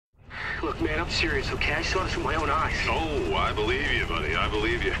Look, man, I'm serious, okay? I saw this with my own eyes. Oh, I believe you, buddy. I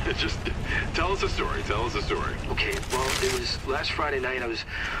believe you. Just tell us a story. Tell us a story. Okay, well, it was last Friday night. I was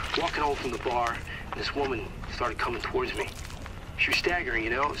walking home from the bar, and this woman started coming towards me. She was staggering, you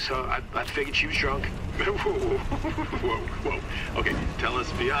know, so I figured she was drunk. Whoa, whoa, whoa. Okay, tell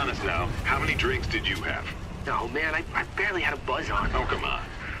us, be honest now. How many drinks did you have? No, man, I barely had a buzz on. Oh, come on.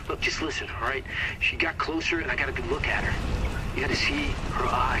 Look, just listen, all right? She got closer, and I got a good look at her. You had to see her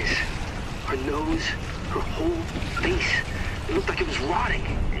eyes, her nose, her whole face. It looked like it was rotting.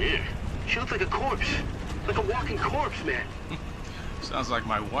 Yeah. She looked like a corpse. Like a walking corpse, man. Sounds like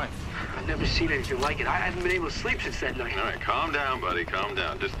my wife. I've never seen anything like it. I haven't been able to sleep since that night. All right, calm down, buddy. Calm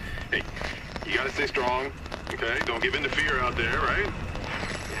down. Just, hey, you gotta stay strong, okay? Don't give in to fear out there, right?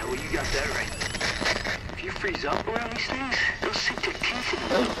 Yeah, well, you got that right. If you freeze up around these things, they'll sink their teeth in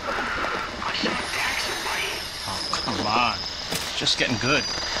you. I should attack somebody. Oh, come on. It's just getting good.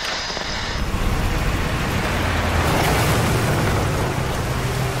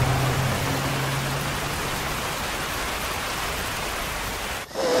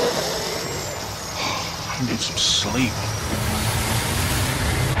 I need some sleep.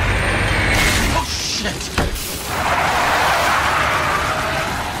 Oh, shit!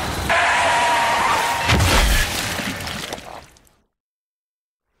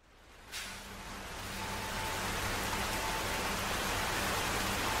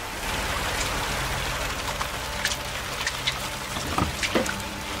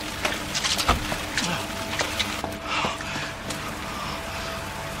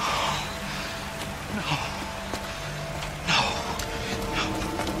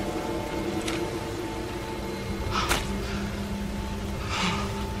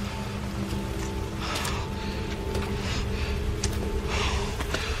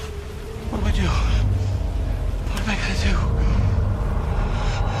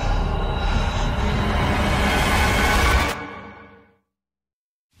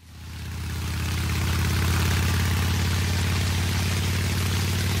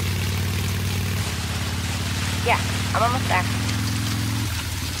 Yeah, I'm almost there.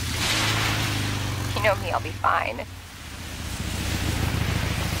 You know me, I'll be fine.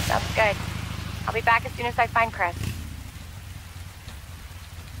 Sounds good. I'll be back as soon as I find Chris.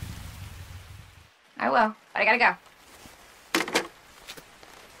 I will, but I gotta go.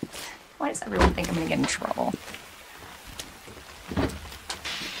 Why does everyone think I'm gonna get in trouble?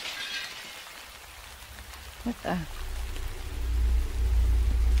 What the...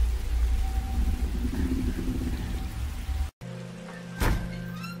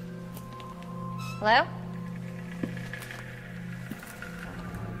 Hello?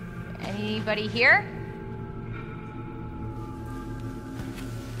 Anybody here?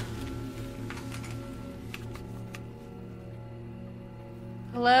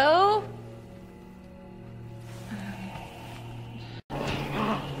 Hello?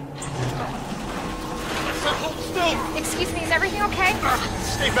 Hold still! Excuse me, is everything okay?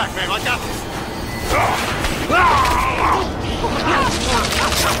 Stay back, man. I got this.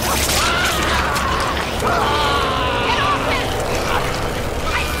 Get off him!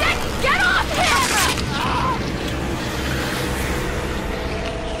 I said get off him!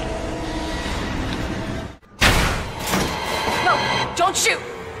 No, don't shoot!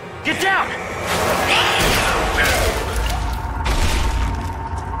 Get down!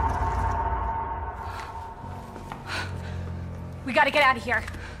 We gotta get out of here.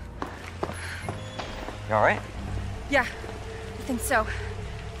 You all right? Yeah, I think so.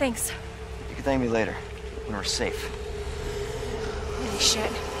 Thanks. You can thank me later, when we're safe. Holy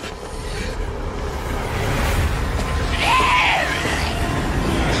shit.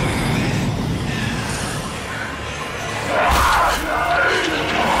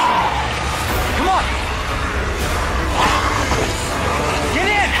 Come on! Get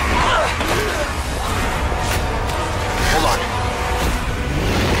in! Hold on.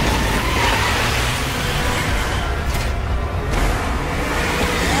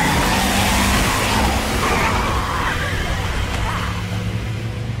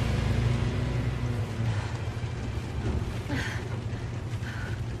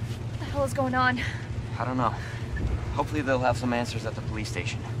 What's going on? I don't know. Hopefully they'll have some answers at the police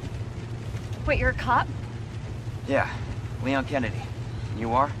station. Wait, you're a cop? Yeah, Leon Kennedy. And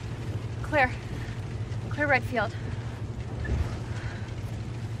you are? Claire. Claire Redfield.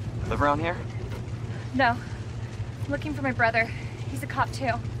 Live around here? No. I'm looking for my brother. He's a cop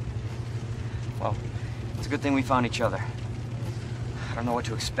too. Well, it's a good thing we found each other. I don't know what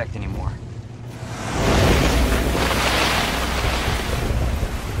to expect anymore.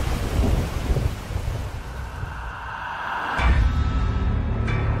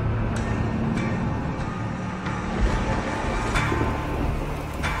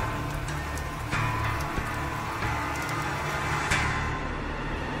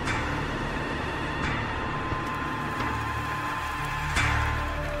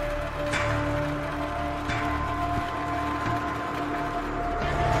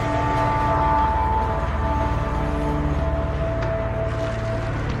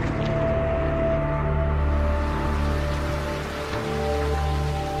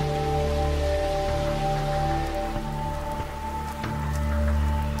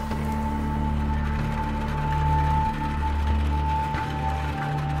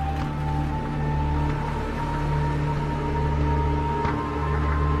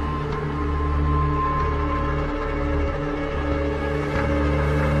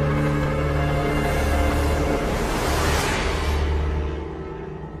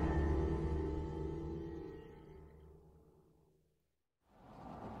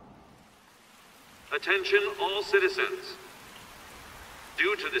 Attention all citizens.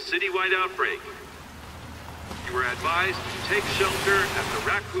 Due to the citywide outbreak, you are advised to take shelter at the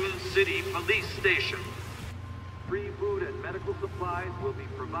Raccoon City Police Station. Free food and medical supplies will be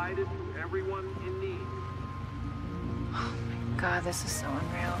provided to everyone in need. Oh my God, this is so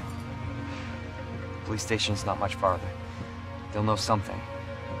unreal. Police station's not much farther. They'll know something.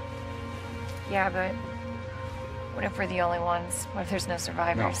 Yeah, but what if we're the only ones? What if there's no No,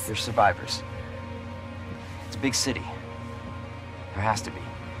 survivors? there's survivors. It's a big city. There has to be.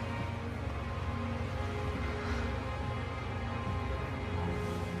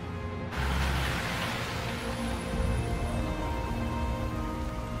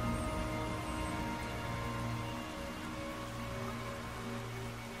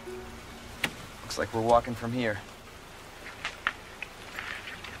 Looks like we're walking from here.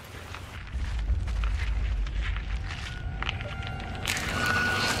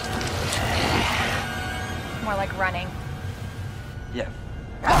 More like running. Yeah.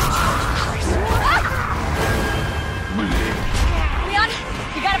 Leon,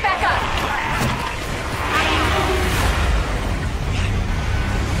 you gotta back up.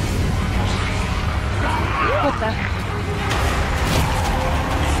 What the?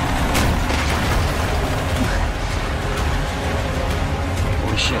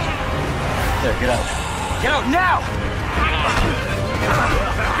 Holy shit. There, get out. Get out now!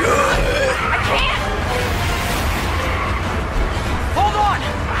 I can't! Hold on!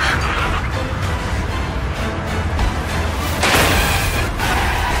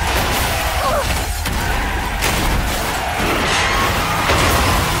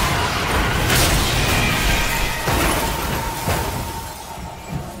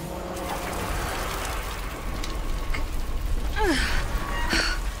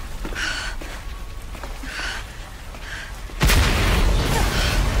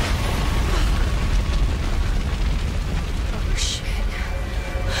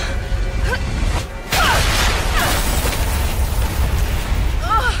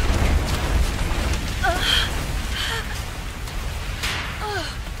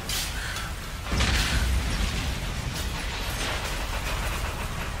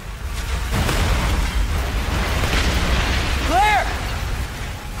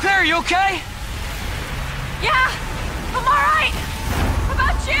 Are you okay? Yeah, I'm all right. How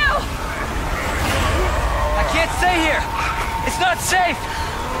about you? I can't stay here. It's not safe.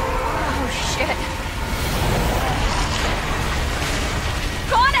 Oh, shit.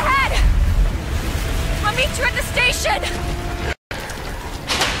 Go on ahead. I'll meet you at the station.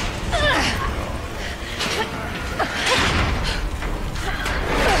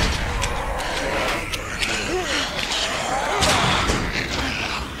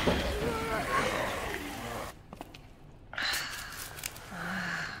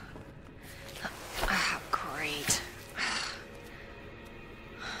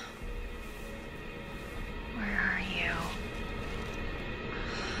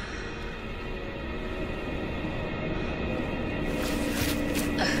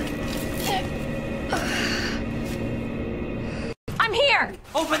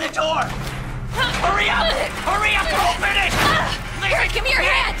 Open the door! Hurry up! Hurry up! Open it! Here, give me your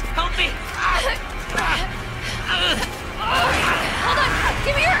hand! Help me! Hold on!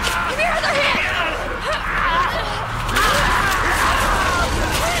 Give me your other hand!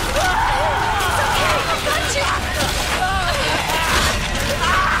 It's okay, I got you!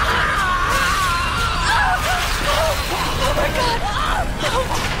 Oh my God!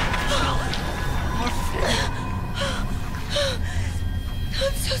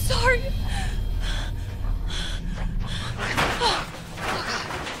 I'm so sorry.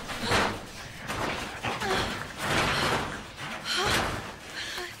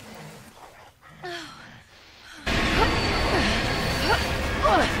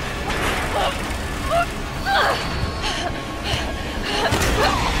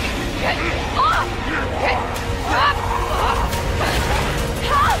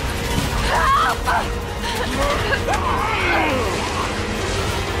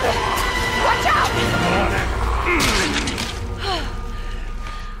 Watch out!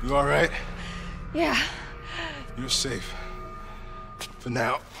 You all right? Yeah. You're safe. For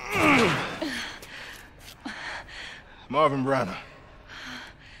now. Marvin Browner.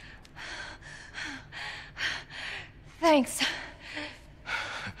 Thanks.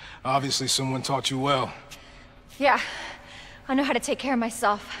 Obviously someone taught you well. Yeah, I know how to take care of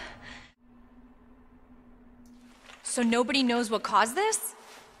myself. So nobody knows what caused this?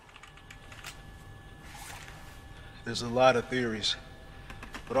 There's a lot of theories.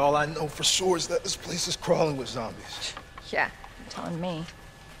 But all I know for sure is that this place is crawling with zombies. Yeah, you're telling me.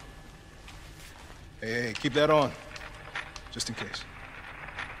 Hey, keep that on. Just in case.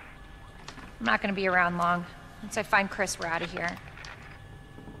 I'm not gonna be around long. Once I find Chris, we're out of here.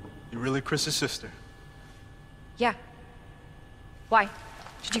 You really Chris's sister? Yeah. Why?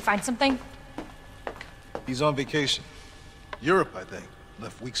 Did you find something? He's on vacation. Europe, I think.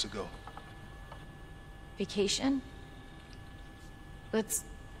 Left weeks ago. Vacation? That's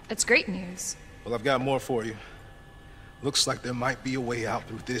great news. Well, I've got more for you. Looks like there might be a way out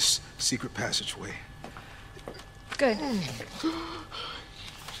through this secret passageway. Good.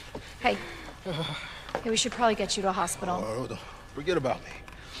 Hey. Hey, we should probably get you to a hospital. Oh, don't forget about me.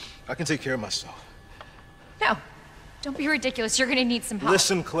 I can take care of myself. No. Don't be ridiculous. You're gonna need some help.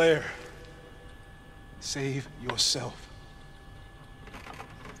 Listen, Claire. Save yourself.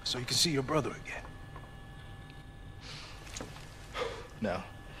 So you can see your brother again. Now,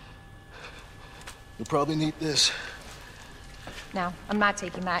 you'll probably need this. No, I'm not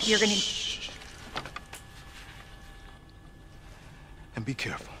taking that. You're gonna... Shh. And be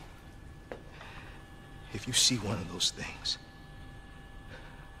careful. If you see one of those things,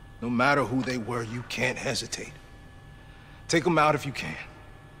 no matter who they were, you can't hesitate. Take them out if you can.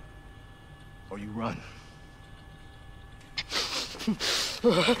 Or you run.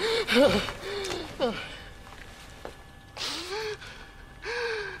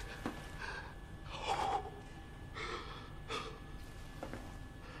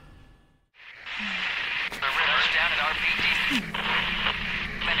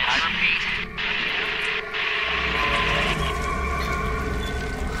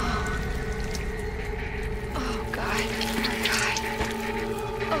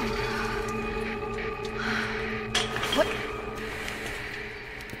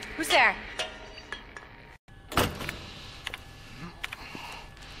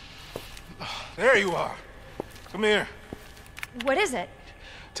 There you are. Come here. What is it?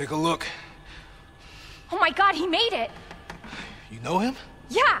 Take a look. Oh my God, he made it! You know him?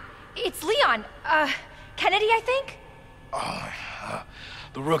 Yeah, it's Leon. Kennedy, I think?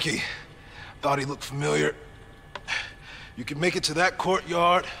 The rookie. Thought he looked familiar. You can make it to that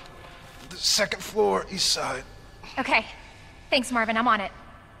courtyard. The second floor, east side. Okay. Thanks, Marvin. I'm on it.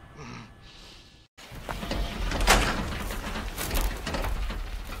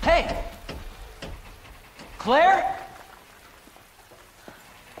 Hey! Claire?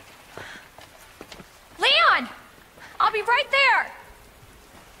 Leon! I'll be right there!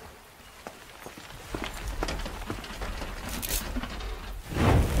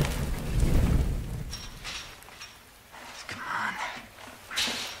 Come on.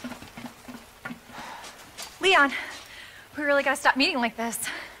 Leon, we really gotta stop meeting like this.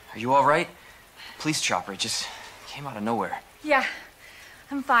 Are you all right? Police chopper, it just came out of nowhere. Yeah,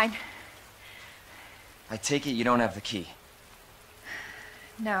 I'm fine. I take it you don't have the key.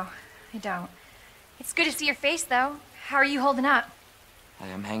 No, I don't. It's good to see your face, though. How are you holding up? I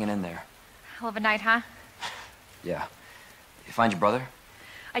am hanging in there. Hell of a night, huh? Yeah. You find your brother?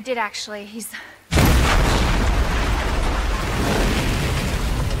 I did, actually. He's...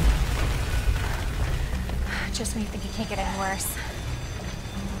 Just when you think it can't get any worse.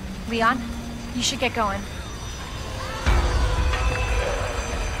 Leon, you should get going.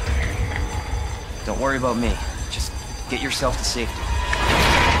 Don't worry about me. Just get yourself to safety.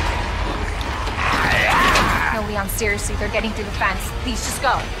 No, Leon, seriously, they're getting through the fence. Please, just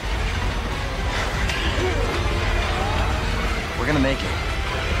go. We're gonna make it.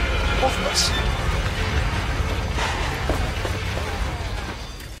 Both of us.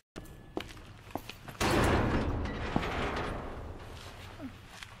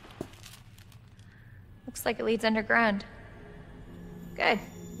 Looks like it leads underground. Good.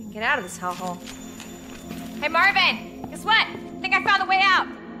 We can get out of this hellhole. Hey, Marvin! Guess what? I think I found the way out!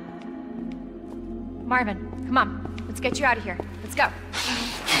 Marvin, come on. Let's get you out of here. Let's go.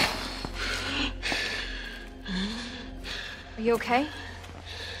 Are you okay?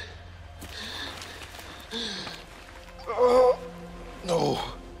 No.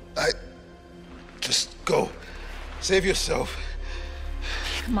 Just go. Save yourself.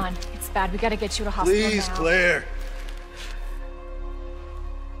 Come on. It's bad. We gotta get you to hospital Please, now. Claire.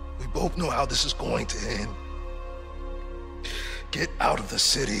 We both know how this is going to end. Get out of the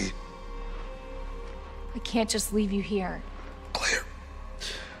city. I can't just leave you here. Claire,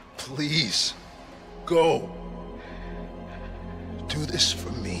 please, go. Do this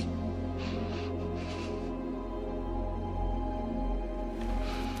for me.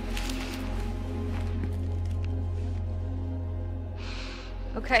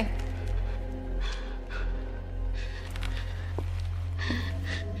 Okay.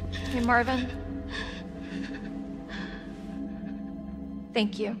 Hey, Marvin.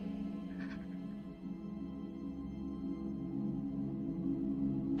 Thank you.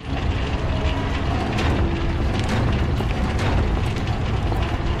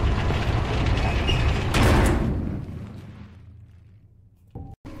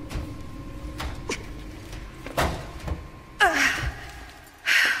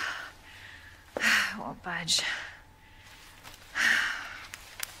 budge.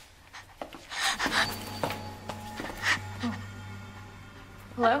 Oh.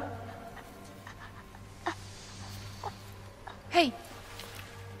 Hello? Hey.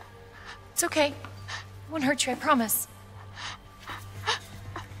 It's okay. I won't hurt you, I promise.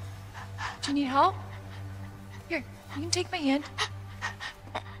 Do you need help? Here, you can take my hand.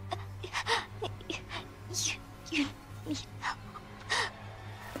 You need help.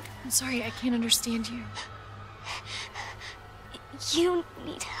 I'm sorry, I can't understand you. You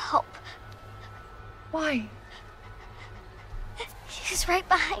need help. Why? He's right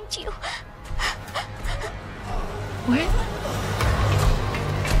behind you. What?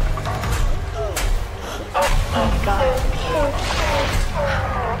 Oh, God.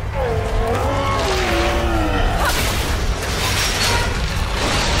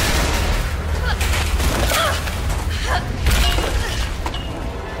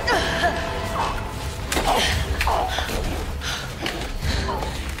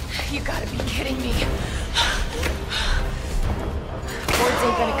 You gotta be kidding me. Boards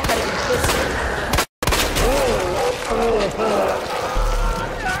ain't gonna cut it with this.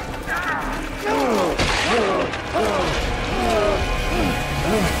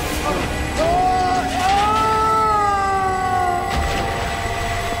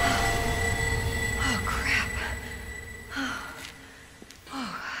 Oh, crap. Oh,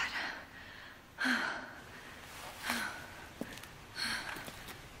 God.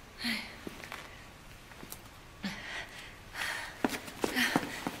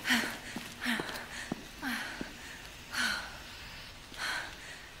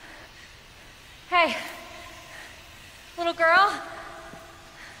 Hey, little girl.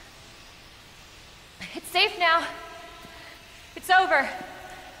 It's safe now. It's over.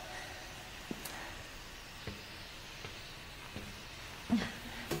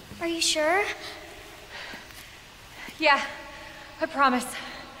 Are you sure? Yeah, I promise.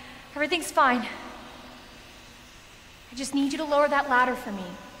 Everything's fine. I just need you to lower that ladder for me.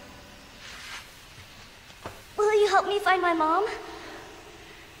 Will you help me find my mom?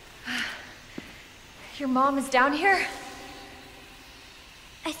 Your mom is down here?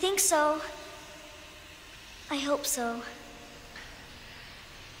 I think so. I hope so.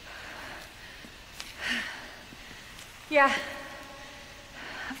 Yeah,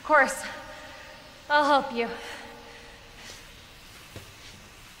 of course. I'll help you.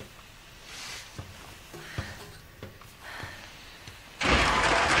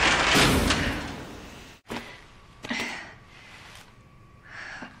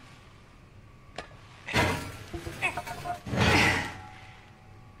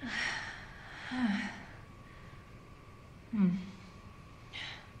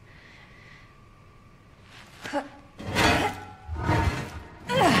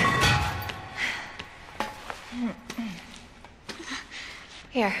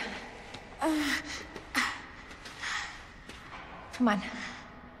 Here. Come on.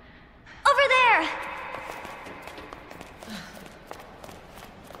 Over there!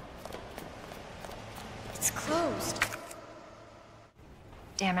 It's closed.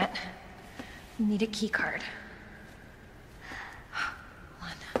 Damn it. We need a key card.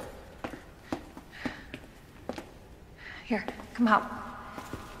 Hold on. Here, come out.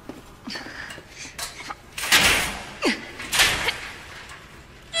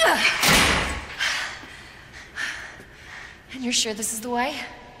 And you're sure this is the way?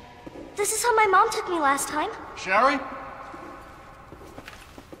 This is how my mom took me last time. Sherry?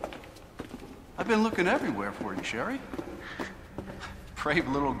 I've been looking everywhere for you, Sherry. Brave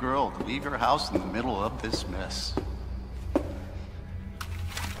little girl to leave your house in the middle of this mess.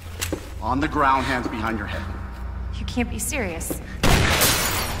 On the ground, hands behind your head. You can't be serious.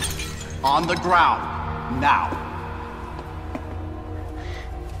 On the ground, now.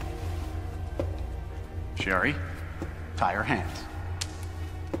 Sherry, tie her hands.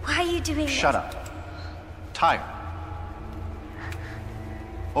 Why are you doing this? Shut up. Tie her.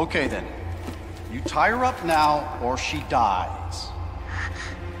 Okay then. You tie her up now, or she dies.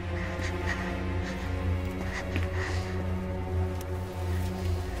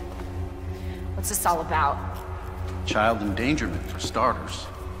 What's this all about? Child endangerment, for starters.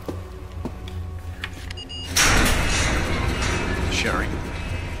 Sherry,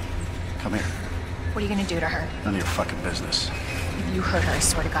 come here. What are you gonna do to her? None of your fucking business. If you hurt her, I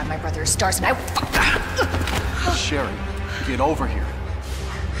swear to God, my brother is stars and I will fuck. Sherry, get over here.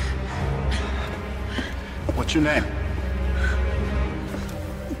 What's your name?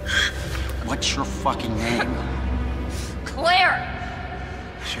 What's your fucking name? Claire!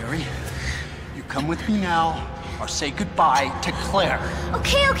 Sherry, you come with me now, or say goodbye to Claire.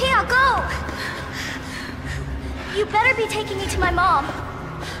 Okay, I'll go. You better be taking me to my mom.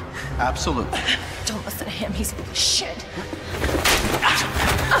 Absolutely. Don't listen to him. He's full of shit.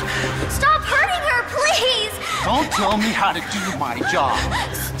 Stop hurting her, please! Don't tell me how to do my job.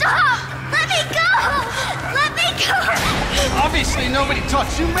 Stop! Let me go! Let me go! Obviously, nobody taught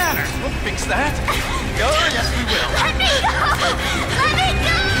you manners. We'll fix that. Go? Yes, we will. Let me go! Let me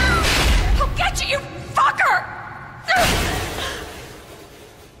go! I'll get you, you fucker!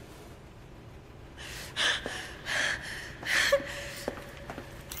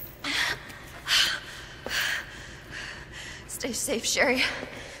 Stay safe, Sherry.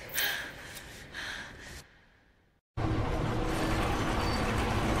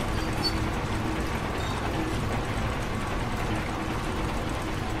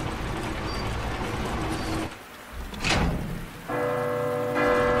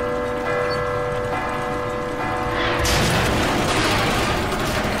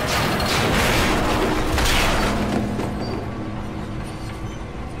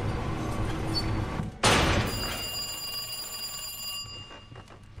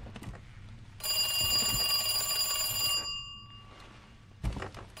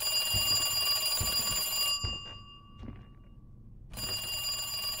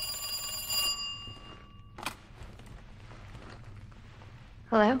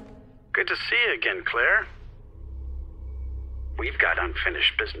 Hello? Good to see you again, Claire. We've got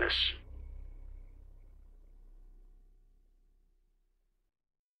unfinished business.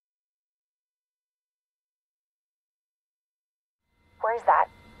 Where's that?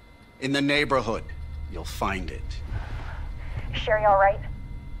 In the neighborhood. You'll find it. Sherry all right?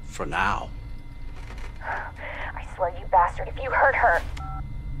 For now. I swear, you bastard, if you hurt her...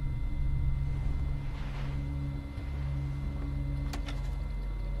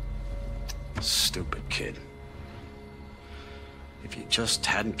 Stupid kid. If you just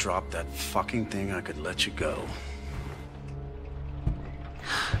hadn't dropped that fucking thing, I could let you go.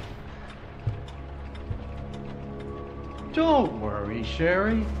 Don't worry,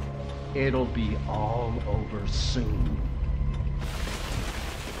 Sherry. It'll be all over soon.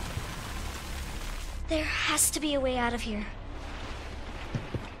 There has to be a way out of here.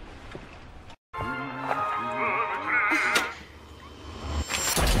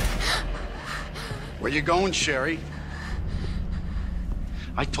 Where you going, Sherry?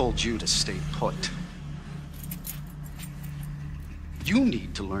 I told you to stay put. You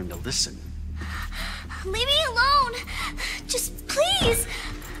need to learn to listen. Leave me alone! Just please!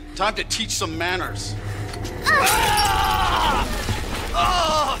 Time to teach some manners.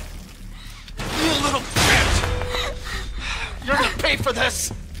 You little bitch! You're gonna pay for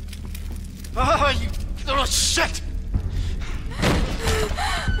this! You little shit!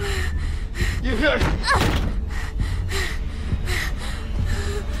 You hear?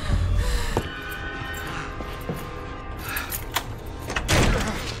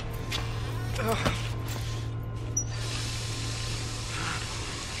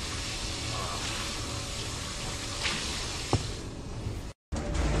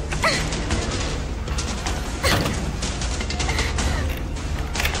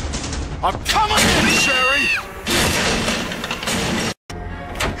 I'm coming in, Sherry!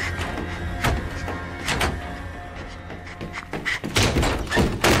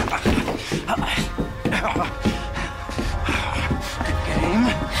 Good game.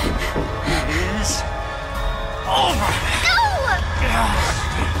 It is over. No!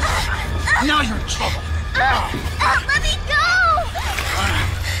 Now you're in trouble. Let me go!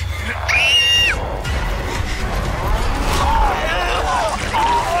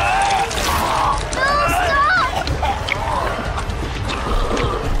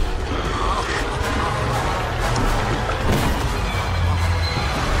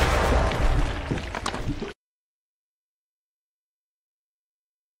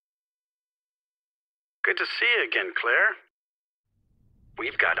 Good to see you again, Claire.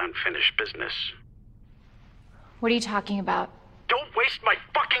 We've got unfinished business. What are you talking about? Don't waste my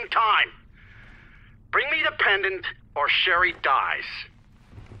fucking time! Bring me the pendant, or Sherry dies.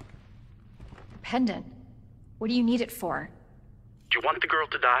 Pendant? What do you need it for? Do you want the girl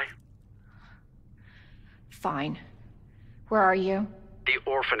to die? Fine. Where are you? The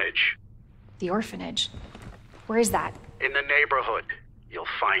orphanage. The orphanage? Where is that? In the neighborhood. You'll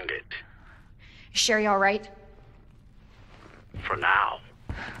find it. Is Sherry all right? For now.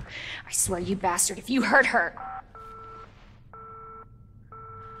 I swear, you bastard, if you hurt her...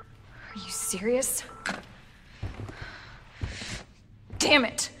 Are you serious? Damn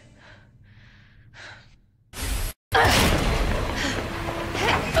it!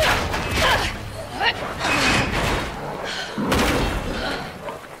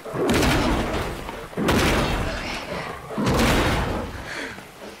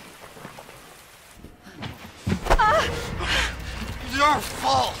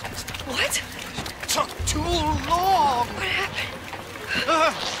 fault. What? It took too long. What happened?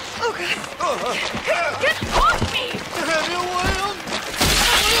 Oh, God. Get off me! William!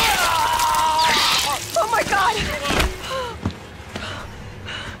 Oh, my God!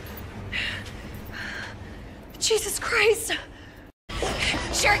 Jesus Christ!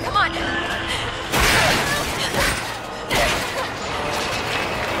 Sherry, come on!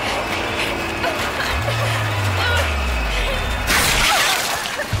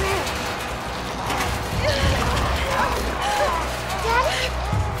 Daddy?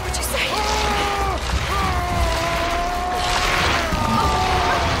 What'd you say?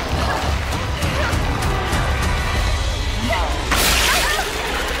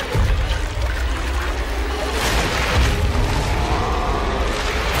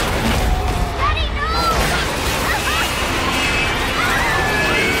 Daddy, no!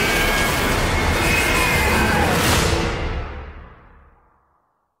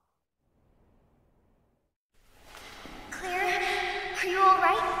 Claire, are you all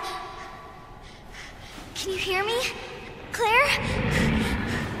right? Can you hear me? Claire?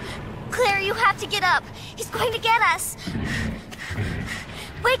 Claire, you have to get up. He's going to get us.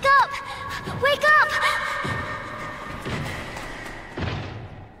 Wake up! Wake up!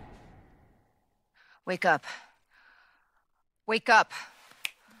 Wake up. Wake up.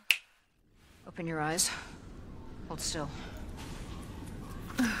 Open your eyes. Hold still.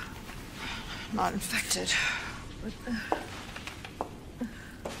 Not infected.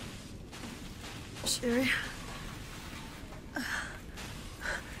 Sherry?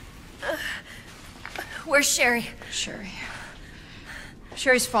 Where's Sherry?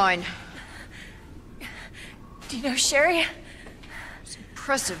 Sherry's fine. Do you know Sherry? It's an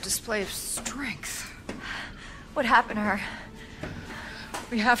impressive display of strength. What happened to her?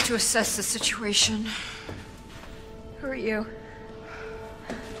 We have to assess the situation. Who are you?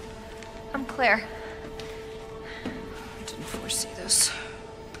 I'm Claire. I didn't foresee this.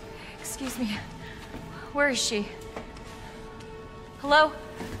 Excuse me. Where is she? Hello?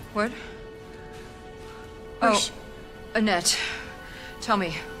 What? Where's Oh, she? Annette. Tell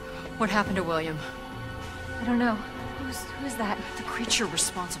me, what happened to William? I don't know. Who's that? The creature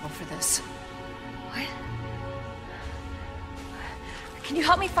responsible for this. What? Can you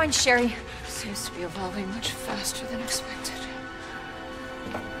help me find Sherry? Seems to be evolving much faster than expected.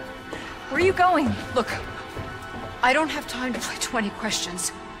 Where are you going? Look, I don't have time to play 20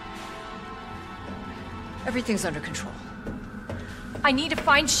 questions. Everything's under control. I need to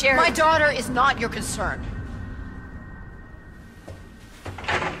find Sherry. My daughter is not your concern.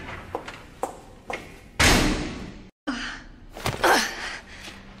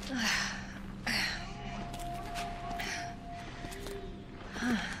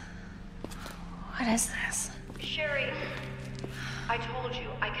 What is this? Sherry, I told you,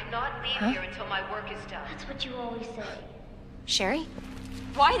 I cannot leave here until my work is done. That's what you always say. Sherry?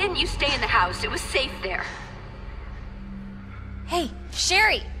 Why didn't you stay in the house? It was safe there. Hey,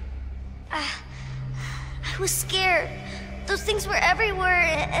 Sherry! I was scared. Those things were everywhere,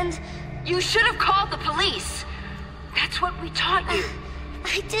 and... You should have called the police. That's what we taught you.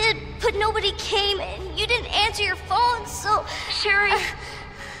 I did, but nobody came, and you didn't answer your phone, so... Sherry,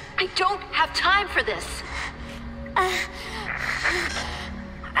 I don't have time for this.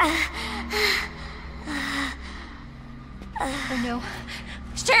 Oh no.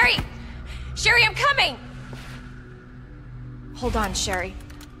 Sherry! Sherry, I'm coming! Hold on, Sherry.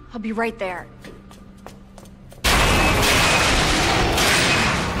 I'll be right there.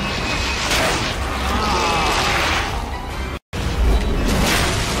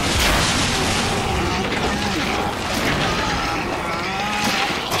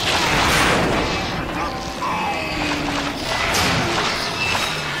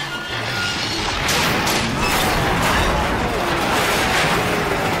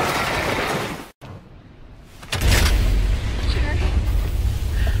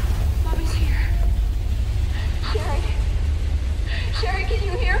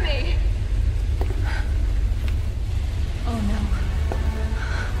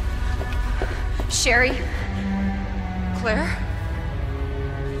 Sherry? Claire?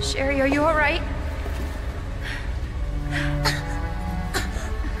 Sherry, are you all right?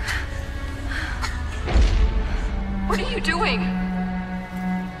 What are you doing?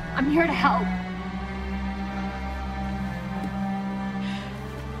 I'm here to help.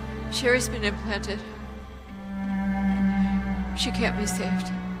 Sherry's been implanted. She can't be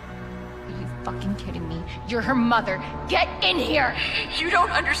saved. Are you fucking kidding me? You're her mother. Get in here! You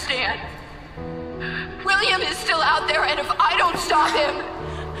don't understand. William is still out there, and if I don't stop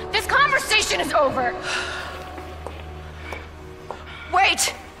him... This conversation is over!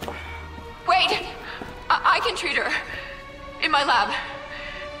 Wait! Wait! I can treat her. In my lab.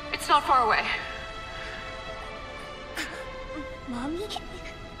 It's not far away. Mommy?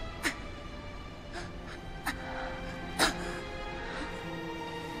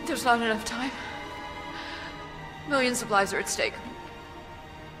 There's not enough time. Millions of lives are at stake.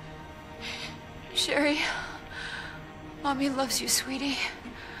 Sherry, Mommy loves you, sweetie.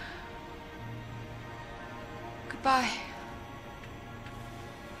 Goodbye.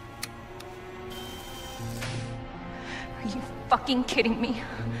 Are you fucking kidding me?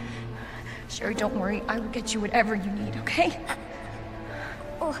 Sherry, don't worry. I will get you whatever you need, okay?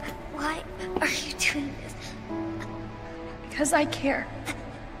 Why are you doing this? Because I care.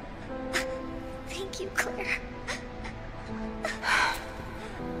 Thank you, Claire.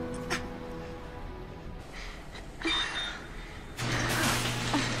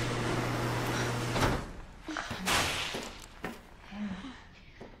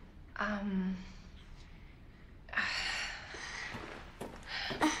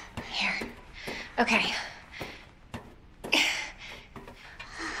 Here. Okay.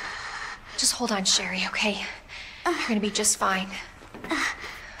 Just hold on, Sherry, okay? You're gonna be just fine.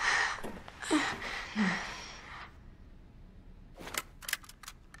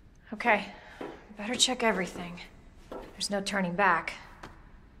 Okay. Better check everything. There's no turning back.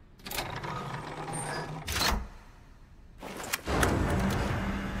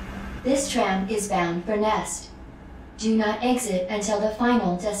 This tram is bound for Nest. Do not exit until the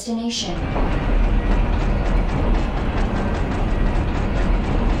final destination.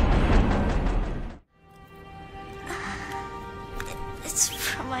 It's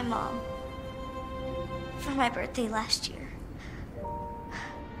from my mom. For my birthday last year.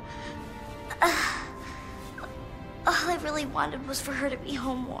 All I really wanted was for her to be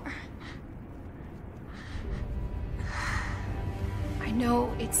home more. I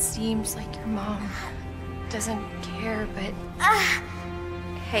know it seems like your mom doesn't care, but...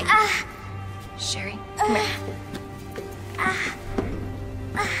 Hey. Sherry, come here.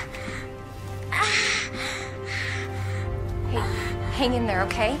 Hey, hang in there,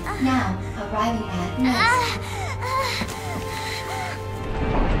 okay? Now, arriving at Nest.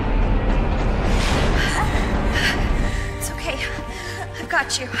 It's okay. I've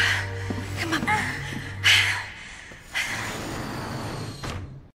got you. Come on.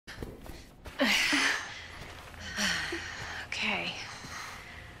 Okay.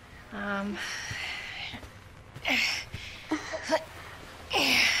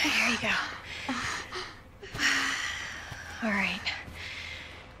 Here you go. All right.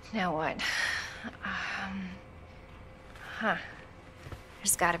 Now what?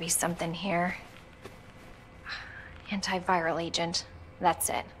 There's gotta be something here. Antiviral agent. That's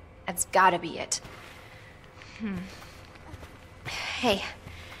it. That's gotta be it. Hey.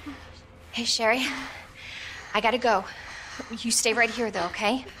 Hey, Sherry. I gotta go. You stay right here, though,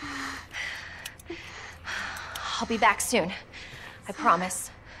 okay? I'll be back soon. I promise.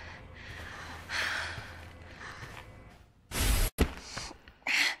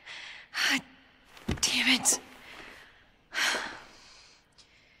 Damn it.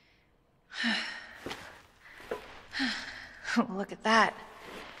 Look at that.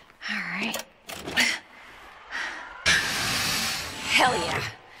 All right. Hell yeah.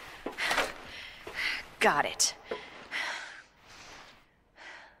 Got it.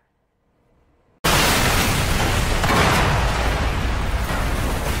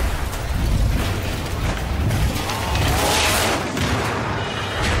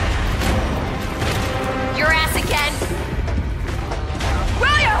 Your ass again.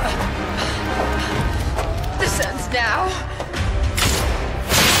 William! This ends now.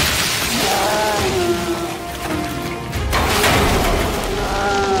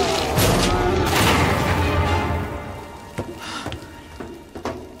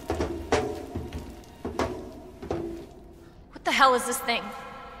 What the hell is this thing?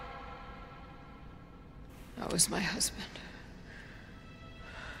 That was my husband.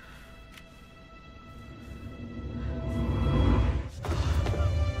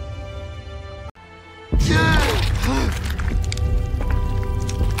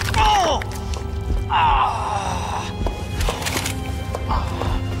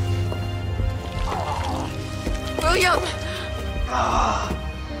 William!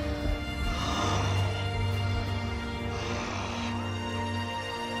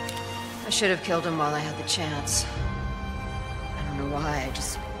 I should have killed him while I had the chance. I don't know why, I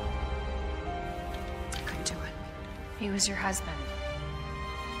couldn't do it. He was your husband.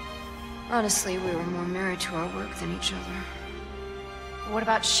 Honestly, we were more married to our work than each other. What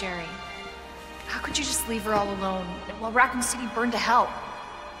about Sherry? How could you just leave her all alone while Raccoon City burned to hell?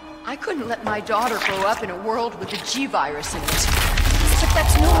 I couldn't let my daughter grow up in a world with the G virus in it. But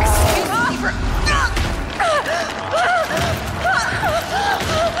that's no excuse. Leave her.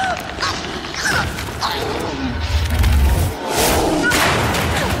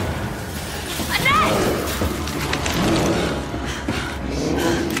 Annette!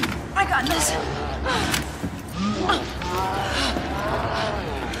 I got this.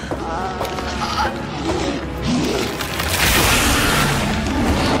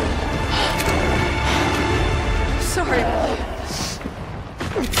 Sorry.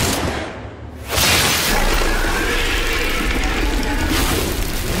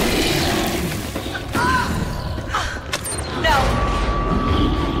 No.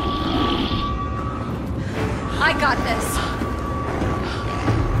 I got this.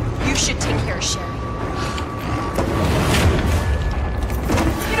 You should take care of Sherry.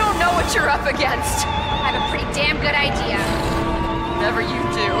 You don't know what you're up against. I have a pretty damn good idea. Whatever you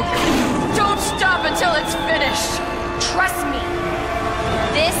do, don't stop until it's finished. Trust me.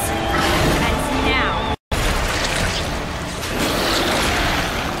 This ends now.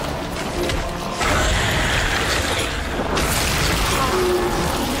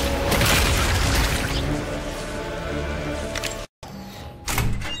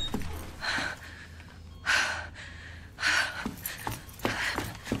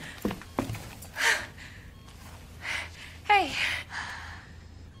 Hey.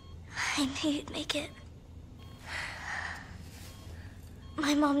 I knew you'd make it.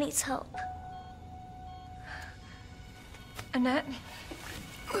 My mom needs help. Annette?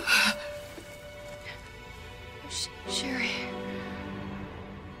 Sherry.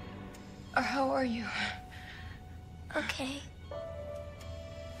 How are you? Okay.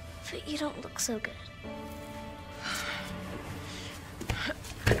 But you don't look so good.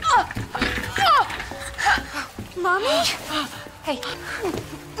 Mommy? Hey.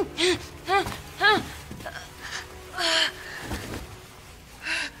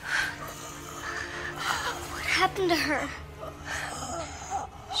 What happened to her?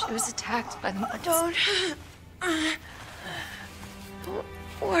 She was attacked by the monsters. Don't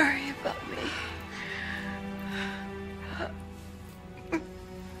worry about me.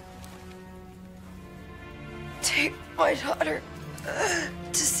 Take my daughter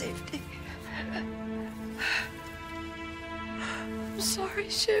to safety. I'm sorry,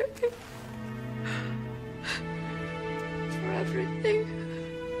 Sherry. For everything.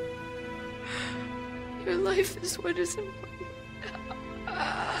 Your life is what is important.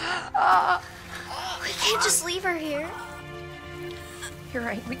 We can't just leave her here. You're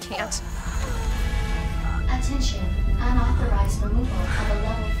right, we can't. Attention, unauthorized removal of a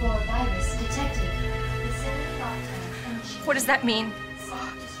level 4 virus detected. What does that mean?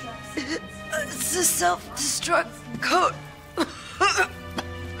 It's a self-destruct code.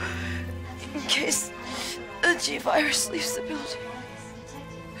 In case the G-virus leaves the building.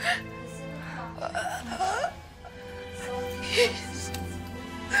 Please.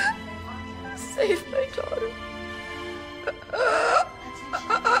 Save my daughter.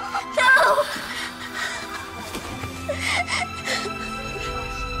 No!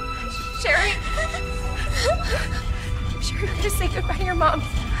 Sherry? Sherry, please say goodbye to your mom.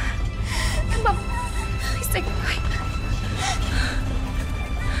 Come on, please say goodbye.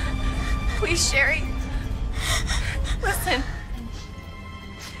 Please, Sherry. Listen.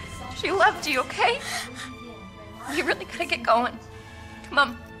 She loved you, okay? You really gotta get going. Come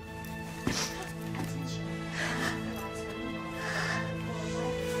on.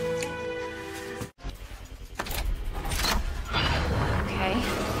 Okay.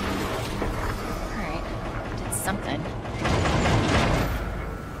 Alright. Did something.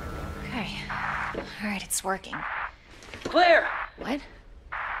 Okay. Alright, it's working. Claire! What?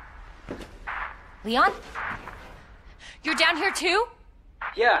 Leon? You're down here too?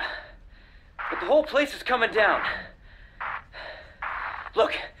 Yeah, but the whole place is coming down.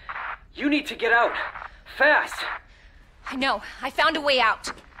 Look, you need to get out. Fast! I know. I found a way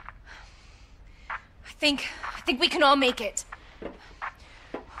out. I think we can all make it.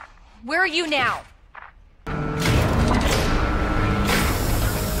 Where are you now?